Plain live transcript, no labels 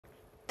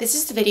This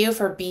is the video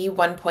for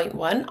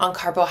B1.1 on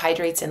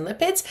carbohydrates and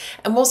lipids,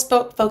 and we'll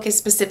focus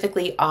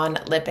specifically on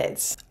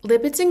lipids.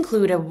 Lipids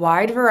include a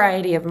wide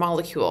variety of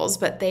molecules,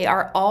 but they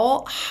are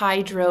all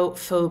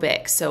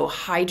hydrophobic. So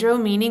hydro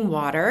meaning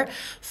water,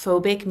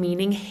 phobic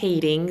meaning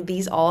hating.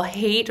 These all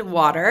hate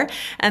water,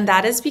 and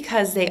that is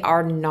because they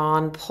are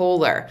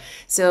nonpolar.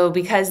 So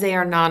because they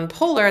are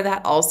nonpolar,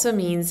 that also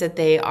means that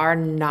they are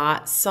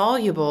not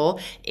soluble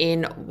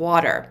in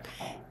water.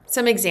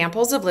 Some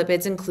examples of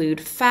lipids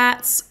include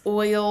fats,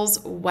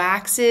 oils,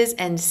 waxes,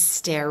 and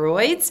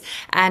steroids.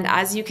 And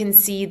as you can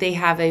see, they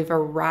have a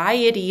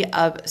variety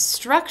of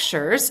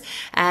structures,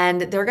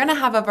 and they're going to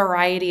have a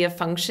variety of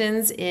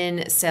functions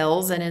in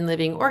cells and in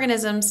living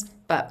organisms,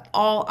 but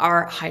all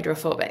are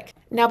hydrophobic.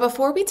 Now,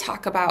 before we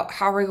talk about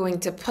how we're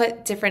going to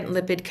put different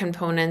lipid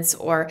components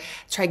or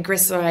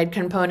triglyceride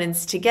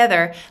components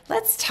together,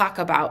 let's talk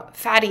about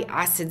fatty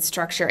acid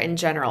structure in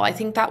general. I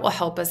think that will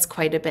help us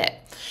quite a bit.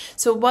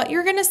 So what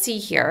you're going to see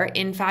here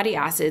in fatty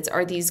acids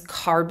are these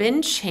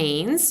carbon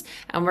chains,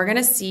 and we're going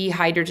to see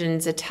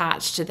hydrogens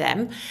attached to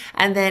them.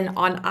 And then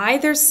on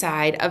either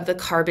side of the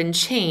carbon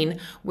chain,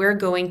 we're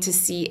going to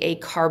see a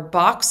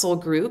carboxyl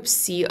group,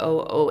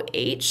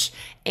 COOH,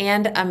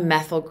 and a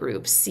methyl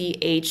group,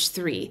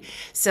 CH3.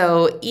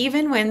 So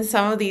even when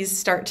some of these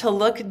start to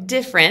look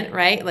different,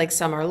 right? Like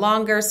some are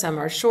longer, some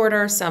are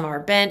shorter, some are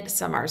bent,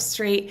 some are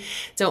straight.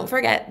 Don't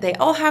forget, they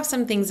all have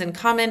some things in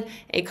common: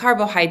 a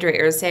carbohydrate,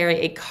 or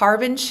say a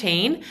carbon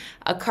chain,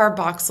 a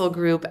carboxyl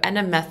group, and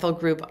a methyl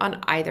group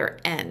on either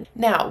end.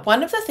 Now,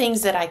 one of the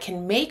things that I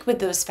can make with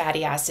those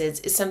fatty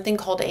acids is something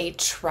called a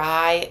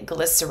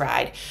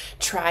triglyceride.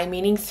 Tri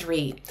meaning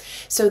three.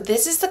 So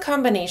this is the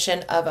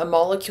combination of a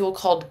molecule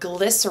called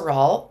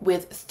glycerol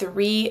with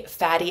three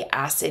fatty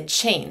acid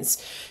chains.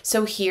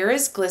 So here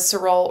is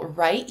glycerol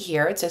right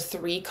here. It's a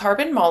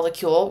 3-carbon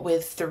molecule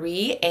with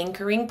 3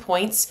 anchoring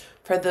points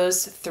for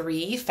those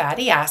 3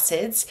 fatty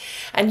acids,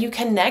 and you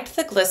connect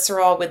the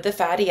glycerol with the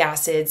fatty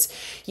acids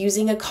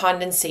using a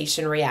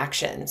condensation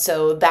reaction.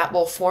 So that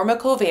will form a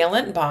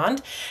covalent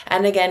bond,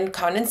 and again,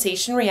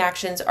 condensation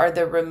reactions are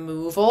the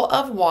removal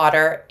of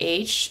water,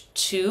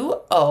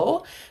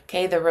 H2O,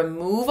 okay, the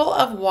removal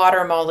of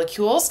water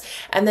molecules,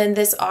 and then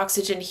this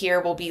oxygen here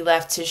will be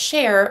left to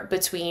share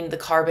between the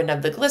carbon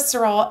of the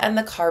glycerol and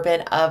the carbon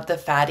of the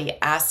fatty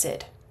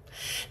acid.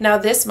 Now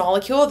this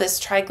molecule, this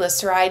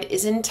triglyceride,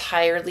 is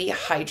entirely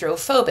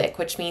hydrophobic,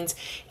 which means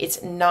it's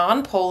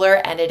nonpolar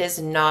and it is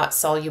not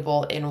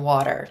soluble in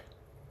water.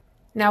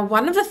 Now,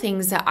 one of the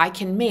things that I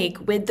can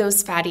make with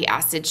those fatty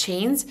acid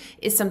chains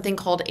is something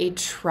called a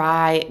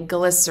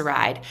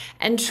triglyceride,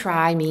 and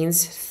tri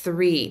means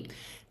 3.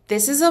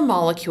 This is a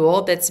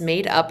molecule that's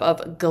made up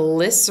of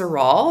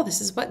glycerol.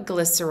 This is what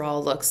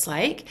glycerol looks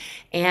like.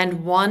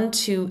 And 1,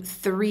 2,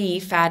 3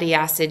 fatty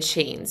acid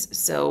chains.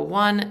 So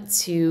 1,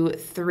 2,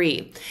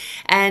 3.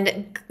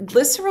 And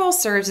glycerol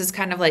serves as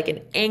kind of like an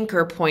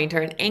anchor point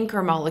or an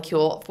anchor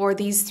molecule for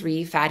these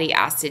 3 fatty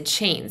acid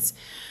chains.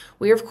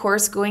 We're of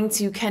course going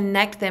to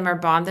connect them or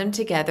bond them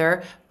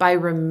together by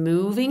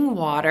removing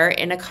water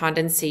in a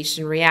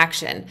condensation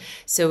reaction.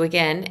 So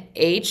again,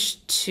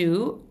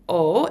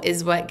 H2O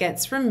is what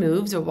gets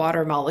removed, a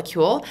water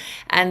molecule,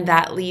 and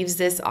that leaves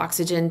this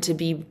oxygen to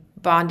be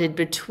bonded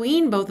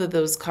between both of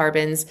those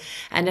carbons.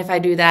 And if I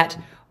do that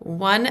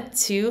 1,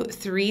 2,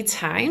 3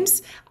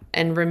 times,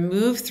 and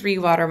remove 3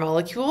 water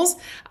molecules,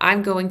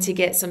 I'm going to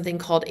get something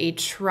called a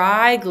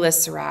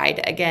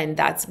triglyceride. Again,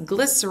 that's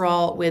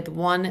glycerol with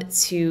 1,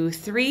 2,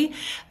 3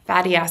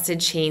 fatty acid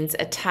chains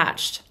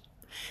attached.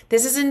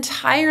 This is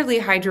entirely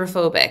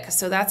hydrophobic,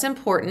 so that's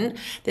important.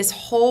 This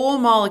whole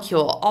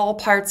molecule, all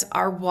parts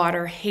are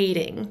water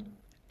hating.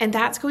 And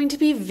that's going to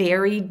be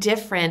very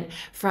different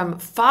from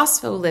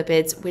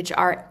phospholipids, which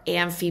are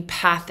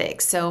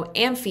amphipathic. So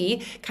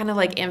amphi, kind of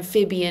like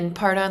amphibian,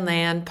 part on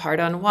land, part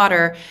on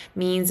water,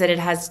 means that it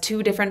has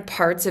 2 different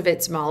parts of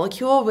its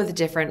molecule with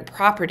different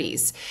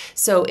properties.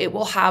 So it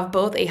will have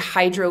both a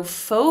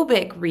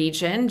hydrophobic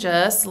region,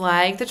 just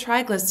like the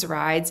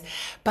triglycerides,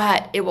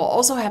 but it will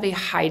also have a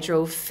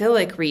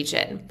hydrophilic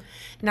region.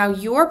 Now,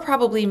 you're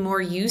probably more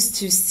used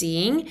to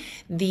seeing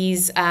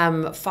these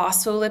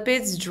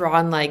phospholipids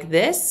drawn like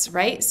this,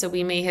 right? So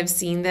we may have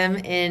seen them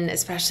in,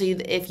 especially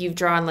if you've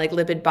drawn like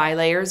lipid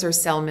bilayers or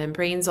cell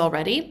membranes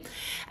already.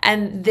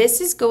 And this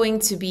is going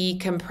to be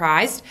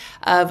comprised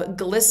of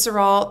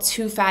glycerol,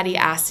 2 fatty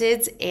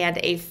acids, and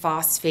a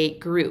phosphate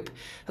group.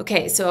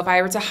 Okay, so if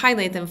I were to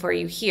highlight them for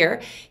you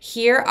here,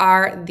 here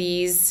are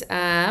these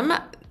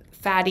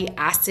fatty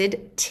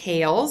acid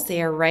tails.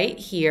 They are right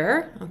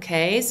here.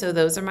 Okay, so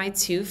those are my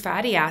 2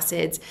 fatty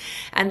acids,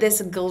 and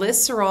this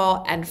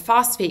glycerol and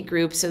phosphate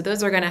group, so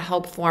those are going to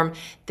help form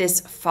this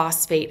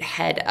phosphate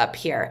head up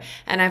here.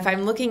 And if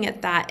I'm looking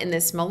at that in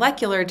this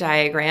molecular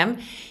diagram,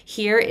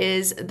 here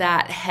is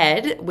that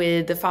head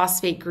with the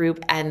phosphate group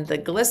and the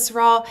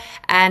glycerol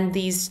and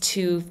these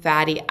 2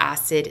 fatty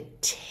acid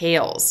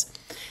tails.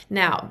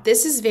 Now,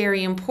 this is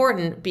very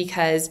important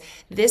because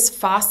this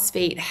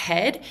phosphate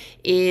head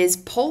is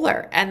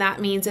polar, and that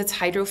means it's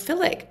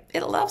hydrophilic.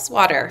 It loves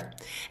water.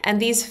 And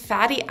these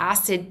fatty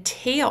acid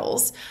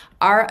tails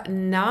are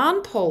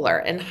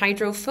nonpolar and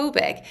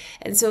hydrophobic.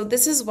 And so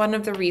this is one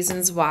of the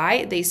reasons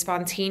why they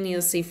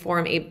spontaneously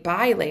form a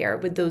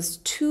bilayer with those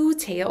two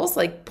tails,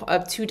 like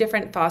of two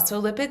different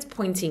phospholipids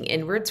pointing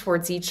inward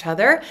towards each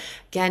other,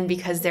 again,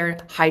 because they're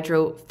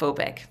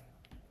hydrophobic.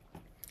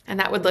 And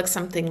that would look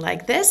something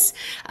like this.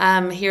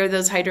 Here are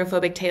those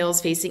hydrophobic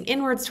tails facing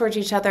inwards towards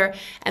each other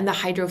and the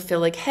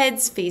hydrophilic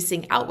heads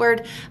facing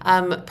outward,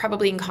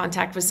 probably in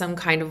contact with some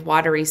kind of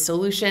watery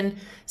solution.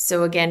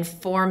 So again,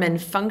 form and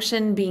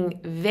function being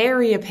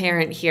very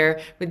apparent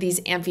here with these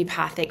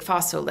amphipathic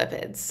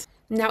phospholipids.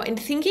 Now, in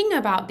thinking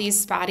about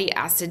these fatty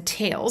acid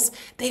tails,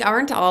 they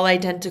aren't all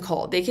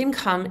identical. They can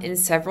come in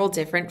several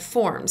different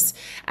forms,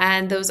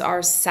 and those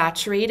are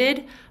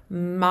saturated,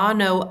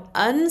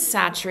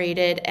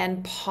 monounsaturated,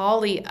 and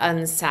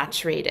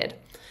polyunsaturated.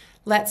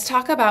 Let's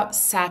talk about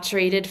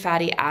saturated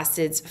fatty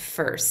acids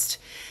first.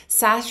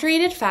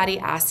 Saturated fatty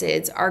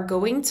acids are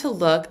going to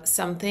look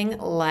something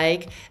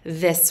like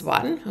this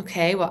one,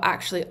 okay? Well,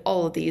 actually,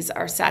 all of these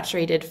are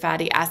saturated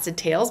fatty acid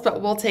tails,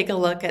 but we'll take a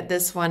look at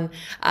this one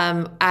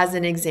as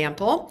an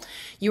example.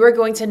 You are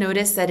going to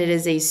notice that it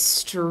is a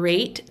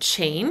straight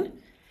chain,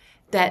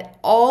 that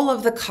all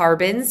of the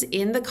carbons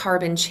in the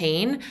carbon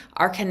chain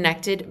are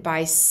connected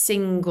by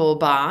single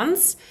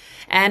bonds.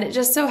 And it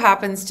just so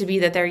happens to be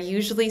that they're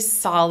usually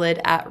solid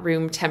at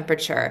room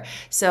temperature.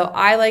 So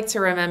I like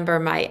to remember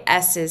my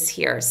S's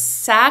here.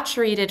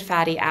 Saturated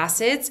fatty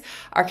acids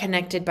are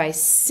connected by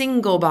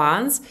single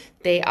bonds.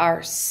 They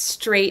are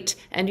straight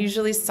and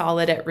usually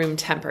solid at room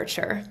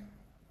temperature.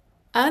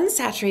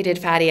 Unsaturated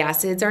fatty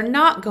acids are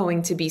not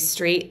going to be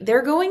straight,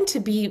 they're going to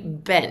be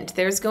bent.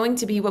 There's going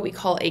to be what we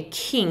call a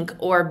kink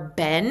or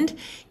bend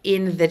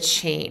in the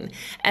chain.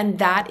 And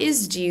that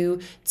is due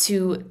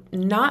to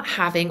not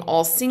having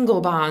all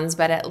single bonds,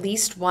 but at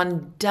least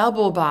one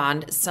double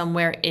bond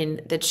somewhere in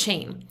the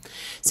chain.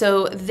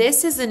 So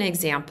this is an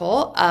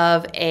example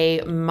of a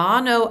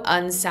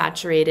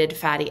monounsaturated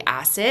fatty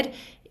acid.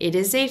 It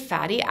is a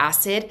fatty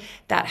acid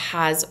that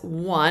has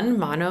one,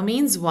 mono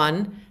means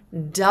one,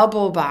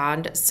 double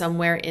bond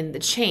somewhere in the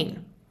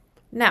chain.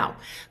 Now,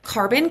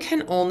 carbon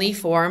can only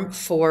form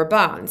 4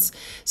 bonds.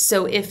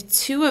 So if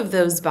 2 of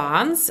those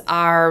bonds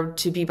are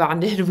to be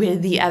bonded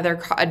with the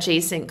other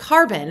adjacent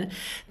carbon,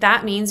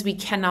 that means we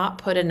cannot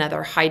put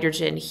another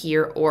hydrogen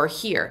here or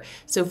here.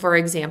 So for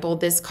example,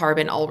 this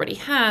carbon already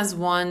has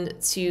 1,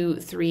 2,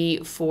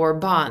 3, 4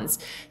 bonds.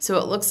 So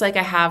it looks like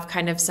I have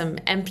kind of some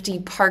empty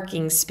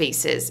parking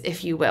spaces,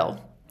 if you will.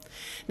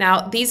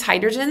 Now, these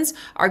hydrogens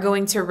are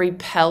going to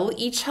repel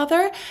each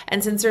other,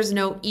 and since there's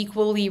no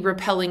equally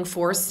repelling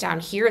force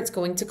down here, it's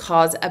going to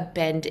cause a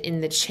bend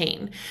in the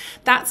chain.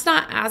 That's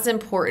not as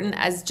important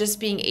as just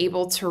being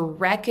able to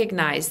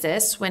recognize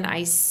this. When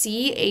I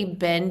see a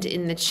bend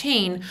in the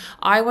chain,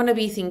 I want to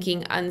be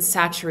thinking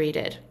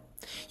unsaturated.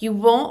 You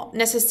won't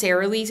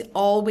necessarily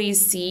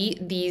always see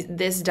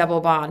this double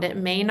bond. It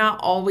may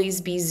not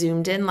always be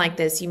zoomed in like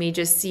this. You may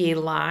just see a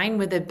line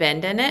with a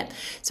bend in it.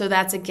 So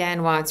that's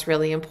again why it's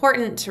really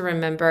important to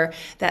remember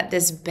that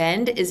this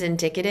bend is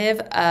indicative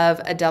of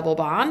a double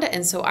bond,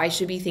 and so I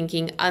should be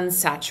thinking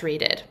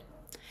unsaturated.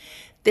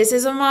 This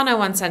is a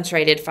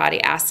monounsaturated fatty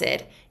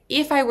acid.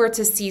 If I were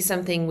to see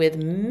something with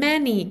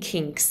many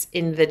kinks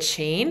in the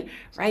chain,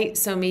 right?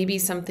 So maybe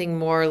something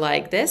more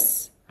like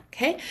this.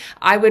 Okay,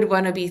 I would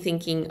want to be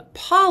thinking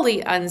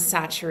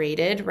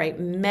polyunsaturated, right?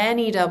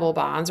 Many double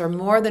bonds or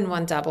more than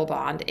one double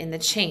bond in the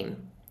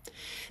chain.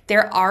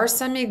 There are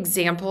some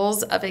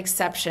examples of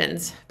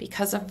exceptions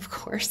because, of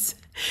course,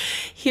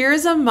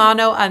 here's a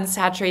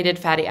monounsaturated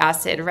fatty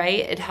acid, right?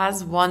 It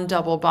has one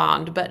double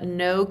bond, but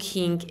no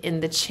kink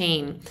in the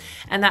chain.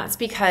 And that's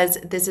because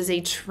this is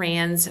a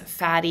trans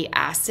fatty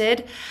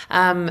acid.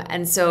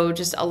 And so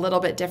just a little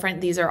bit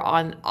different. These are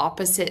on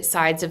opposite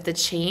sides of the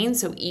chain,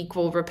 so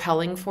equal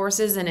repelling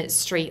forces, and it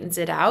straightens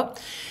it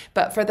out.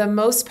 But for the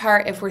most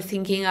part, if we're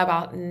thinking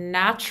about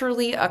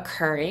naturally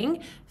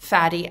occurring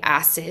fatty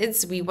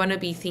acids, we want to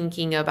be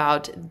thinking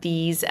about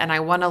these, and I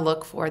want to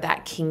look for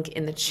that kink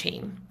in the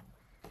chain.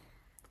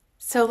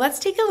 So let's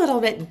take a little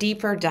bit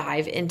deeper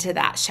dive into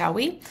that, shall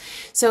we?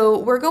 So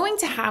we're going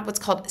to have what's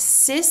called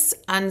cis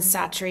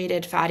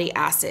unsaturated fatty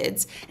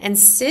acids, and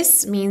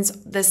cis means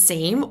the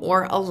same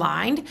or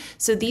aligned.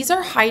 So these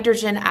are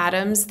hydrogen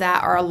atoms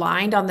that are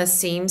aligned on the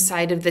same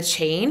side of the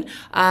chain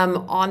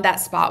on that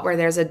spot where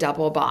there's a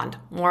double bond.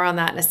 More on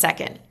that in a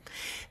second.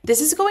 This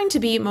is going to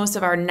be most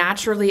of our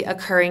naturally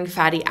occurring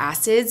fatty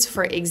acids,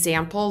 for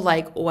example,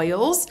 like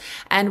oils.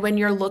 And when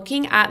you're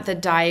looking at the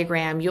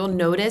diagram, you'll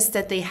notice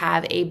that they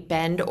have a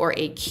bend or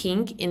a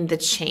kink in the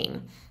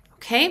chain,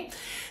 okay?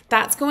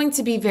 That's going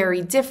to be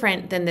very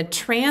different than the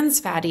trans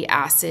fatty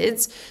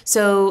acids.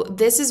 So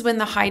this is when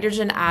the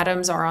hydrogen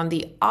atoms are on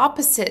the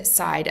opposite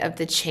side of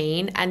the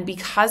chain, and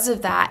because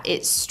of that,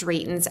 it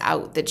straightens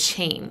out the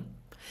chain.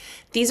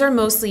 These are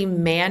mostly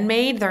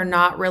man-made. They're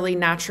not really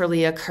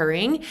naturally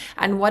occurring.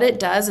 And what it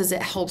does is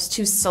it helps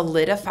to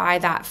solidify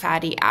that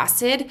fatty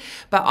acid.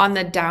 But on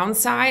the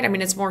downside, I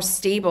mean, it's more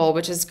stable,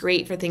 which is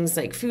great for things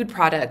like food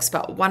products.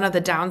 But one of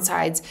the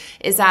downsides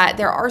is that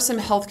there are some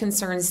health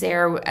concerns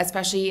there,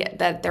 especially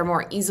that they're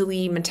more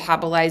easily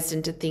metabolized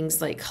into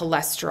things like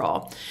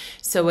cholesterol.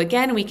 So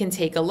again, we can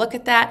take a look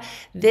at that.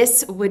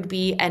 This would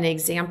be an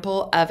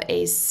example of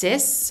a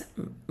cis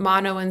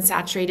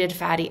monounsaturated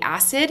fatty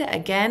acid.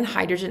 Again,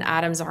 hydrogen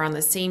atoms are on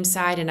the same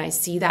side, and I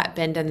see that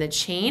bend in the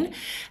chain.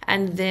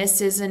 And this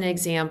is an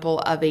example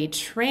of a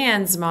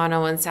trans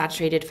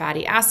monounsaturated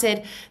fatty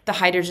acid. The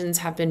hydrogens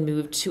have been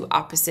moved to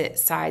opposite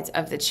sides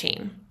of the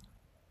chain.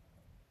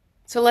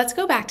 So let's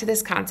go back to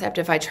this concept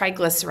of a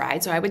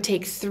triglyceride. So I would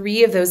take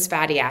 3 of those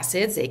fatty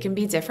acids, they can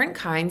be different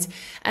kinds,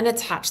 and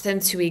attach them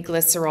to a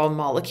glycerol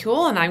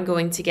molecule. And I'm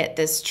going to get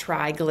this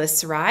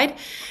triglyceride.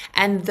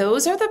 And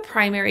those are the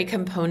primary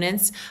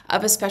components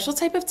of a special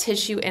type of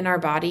tissue in our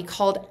body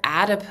called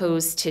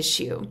adipose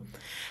tissue.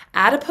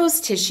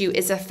 Adipose tissue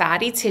is a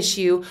fatty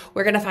tissue.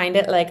 We're going to find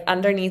it like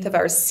underneath of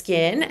our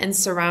skin and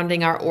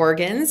surrounding our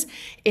organs.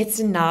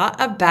 It's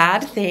not a bad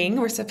thing.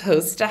 We're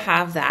supposed to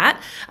have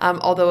that,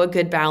 although a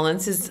good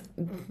balance is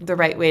the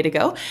right way to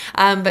go.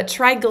 But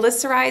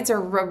triglycerides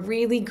are a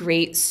really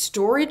great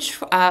storage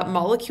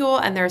molecule,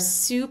 and they're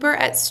super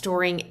at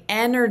storing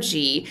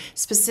energy,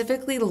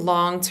 specifically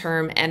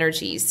long-term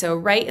energy. So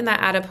right in that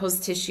adipose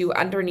tissue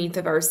underneath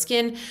of our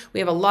skin, we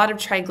have a lot of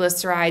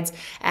triglycerides,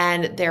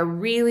 and they're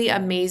really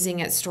amazing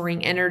at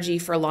storing energy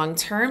for long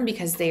term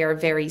because they are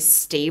very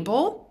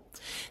stable.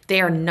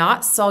 They are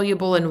not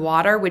soluble in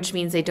water, which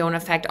means they don't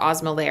affect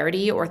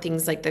osmolarity or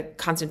things like the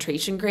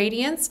concentration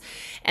gradients.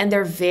 And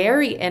they're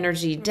very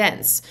energy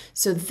dense.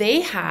 So they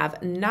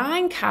have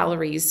 9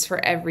 calories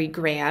for every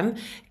gram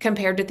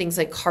compared to things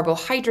like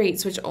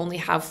carbohydrates, which only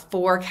have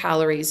 4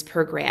 calories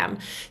per gram.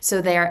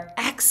 So they are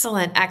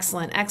excellent,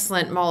 excellent,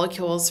 excellent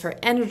molecules for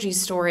energy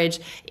storage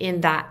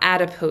in that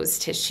adipose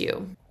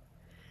tissue.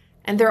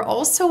 And they're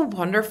also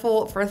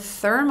wonderful for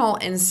thermal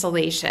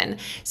insulation.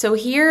 So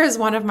here is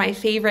one of my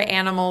favorite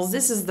animals.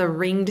 This is the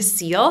ringed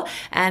seal,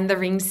 and the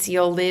ringed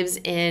seal lives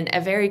in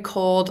a very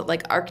cold,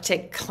 like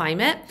Arctic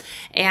climate,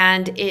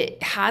 and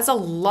it has a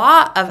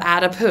lot of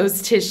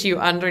adipose tissue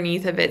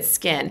underneath of its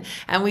skin.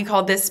 And we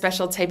call this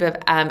special type of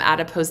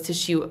adipose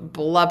tissue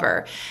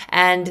blubber.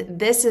 And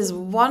this is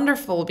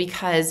wonderful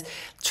because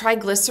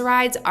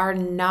triglycerides are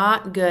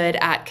not good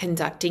at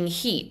conducting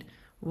heat.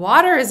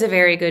 Water is a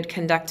very good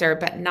conductor,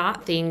 but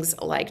not things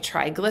like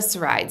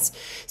triglycerides.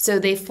 So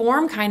they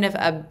form kind of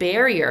a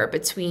barrier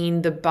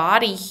between the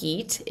body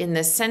heat in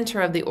the center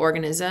of the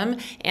organism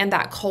and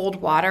that cold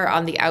water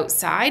on the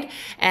outside.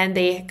 And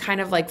they kind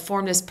of like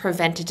form this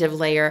preventative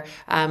layer,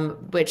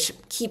 which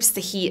keeps the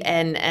heat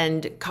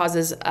and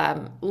causes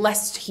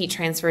less heat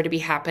transfer to be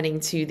happening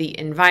to the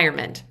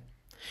environment.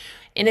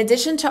 In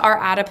addition to our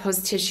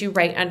adipose tissue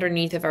right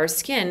underneath of our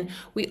skin,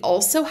 we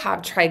also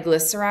have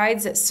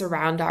triglycerides that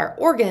surround our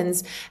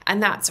organs,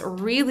 and that's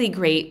really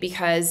great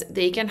because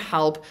they can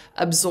help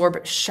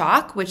absorb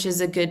shock, which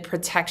is a good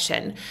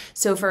protection.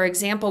 So for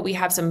example, we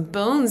have some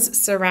bones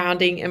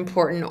surrounding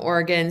important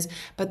organs,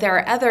 but there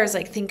are others,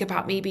 like think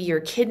about maybe your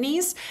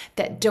kidneys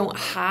that don't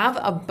have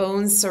a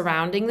bone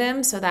surrounding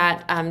them, so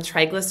that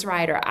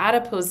triglyceride or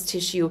adipose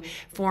tissue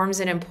forms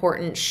an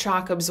important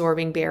shock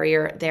absorbing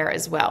barrier there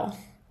as well.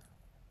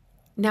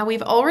 Now,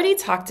 we've already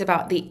talked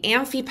about the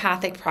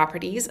amphipathic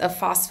properties of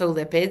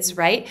phospholipids,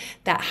 right?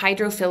 That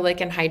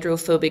hydrophilic and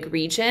hydrophobic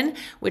region,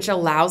 which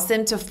allows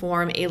them to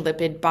form a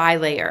lipid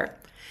bilayer.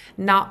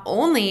 Not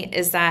only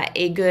is that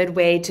a good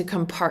way to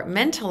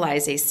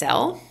compartmentalize a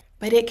cell,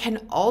 but it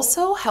can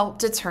also help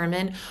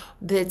determine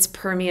its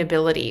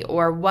permeability,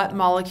 or what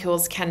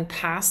molecules can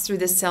pass through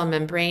the cell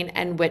membrane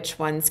and which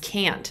ones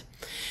can't.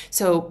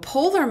 So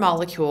polar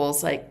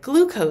molecules like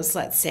glucose,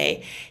 let's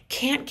say,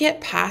 can't get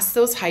past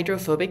those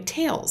hydrophobic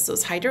tails.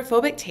 Those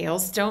hydrophobic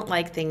tails don't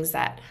like things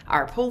that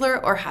are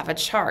polar or have a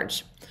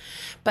charge.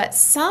 But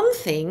some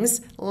things,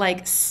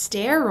 like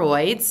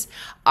steroids,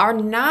 are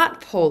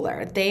not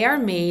polar. They are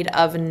made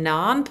of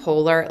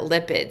non-polar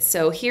lipids.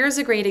 So here's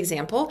a great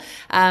example.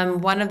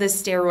 One of the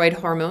steroid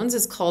hormones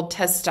is called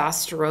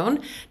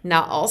testosterone.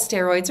 Not all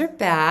steroids are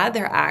bad.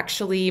 There are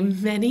actually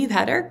many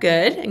that are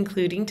good,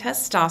 including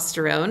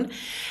testosterone.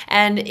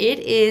 And it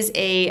is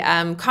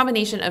a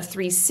combination of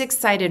 3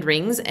 6-sided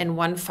rings and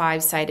 1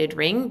 5-sided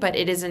ring, but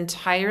it is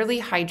entirely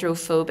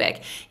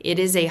hydrophobic. It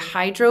is a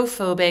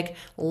hydrophobic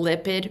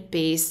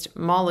lipid-based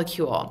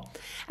molecule.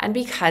 And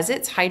because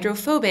it's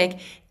hydrophobic,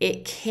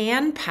 it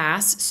can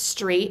pass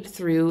straight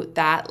through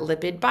that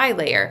lipid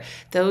bilayer.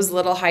 Those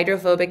little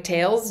hydrophobic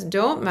tails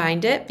don't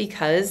mind it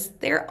because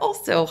they're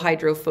also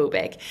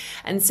hydrophobic.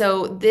 And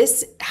so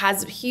this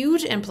has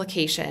huge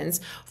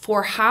implications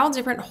for how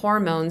different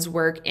hormones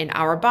work in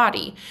our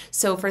body.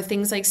 So for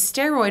things like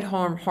steroid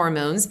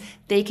hormones,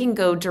 they can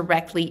go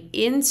directly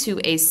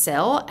into a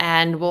cell,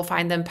 and we'll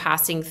find them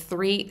passing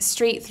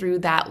straight through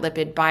that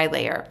lipid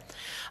bilayer.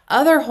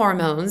 Other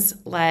hormones,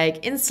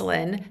 like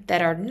insulin, that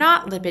are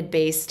not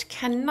lipid-based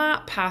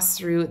cannot pass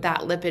through that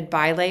lipid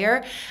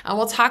bilayer. And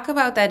we'll talk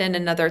about that in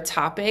another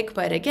topic.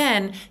 But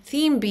again,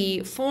 theme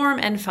B, form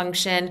and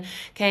function.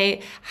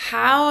 Okay,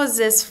 how is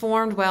this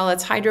formed? Well,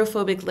 it's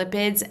hydrophobic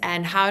lipids.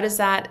 And how does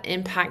that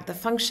impact the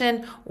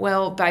function?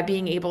 Well, by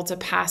being able to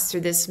pass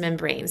through this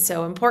membrane.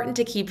 So important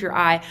to keep your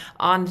eye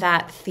on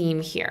that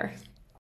theme here.